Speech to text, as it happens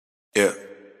Yeah.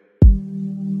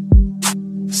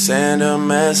 Send a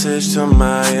message to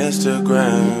my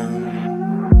Instagram.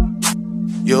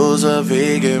 You's a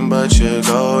vegan, but you're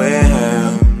going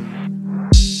ham.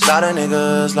 Lot of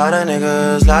niggas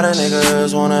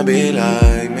wanna be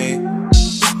like me.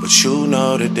 But you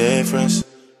know the difference.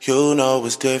 You know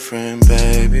it's different,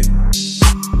 baby.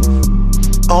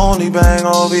 Only bang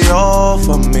OVO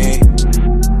for me.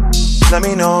 Let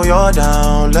me know you're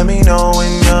down. Let me know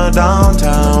when you're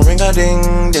downtown. Ring a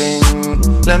ding ding.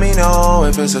 Let me know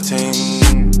if it's a ting.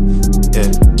 Yeah.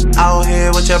 Out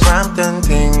here with your Brampton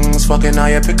things. Fucking all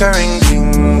your Pickering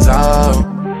kings. Oh.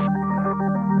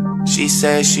 She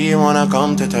says she wanna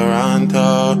come to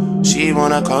Toronto. She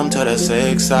wanna come to the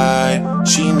 6 side.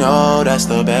 She know that's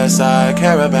the best side.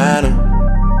 Caravana,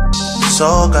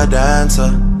 soca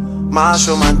dancer,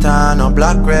 Marshall Montana,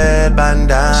 black red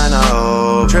bandana,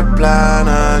 oh, trip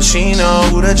planner. She know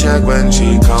who to check when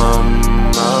she come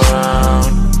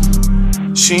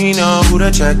around. She know who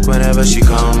to check whenever she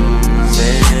comes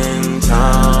in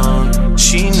town.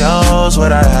 She knows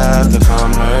what I have to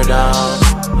calm her down.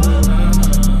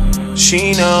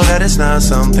 She know that it's not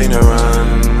something to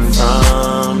run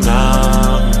from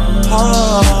now.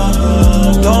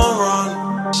 Oh, don't run.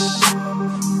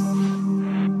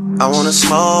 I wanna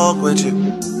smoke with you.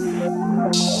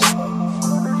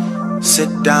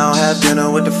 Sit down, have dinner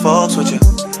with the folks with you.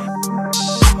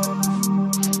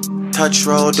 Touch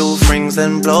roll, do rings,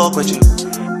 then blow up with you.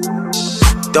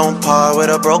 Don't part with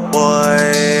a broke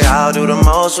boy. I'll do the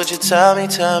most with you. Tell me.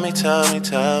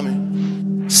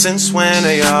 Since when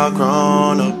are y'all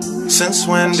grown up? Since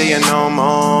when do you know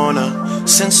Mona?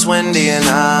 Since when do you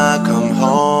not come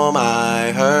home?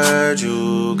 I heard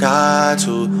you got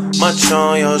too much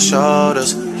on your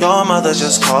shoulders. Your mother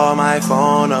just called my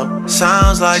phone up.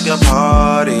 Sounds like your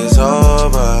party's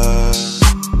over.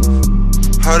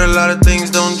 Heard a lot of things,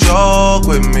 don't joke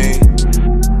with me.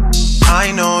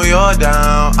 I know you're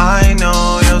down, I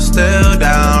know you're still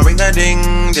down. Ring a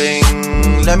ding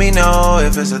ding, let me know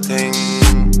if it's a thing.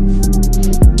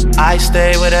 I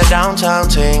stay with a downtown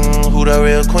ting. Who the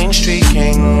real Queen Street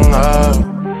king? Oh.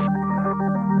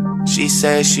 She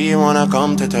says she wanna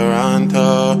come to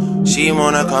Toronto. She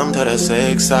wanna come to the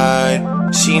 6 side.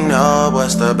 She know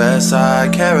what's the best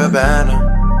side. Caravana,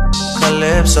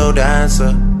 calypso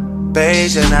dancer,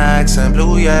 Bayesian accent,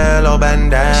 blue yellow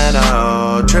bandana,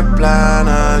 oh, trip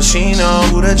planner. She know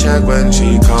who to check when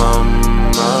she come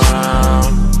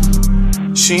around.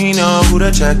 She know who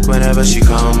to check whenever she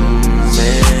comes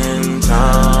in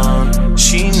town.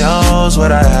 She knows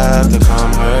what I have to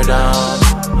calm her down.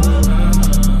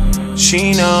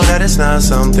 She know that it's not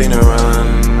something to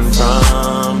run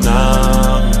from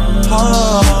now.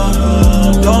 Oh,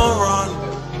 don't run.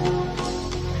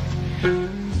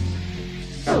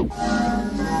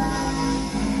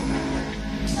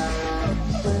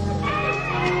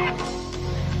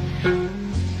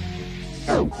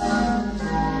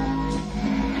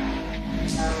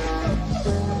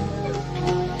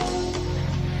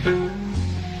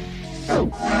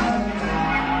 Oh.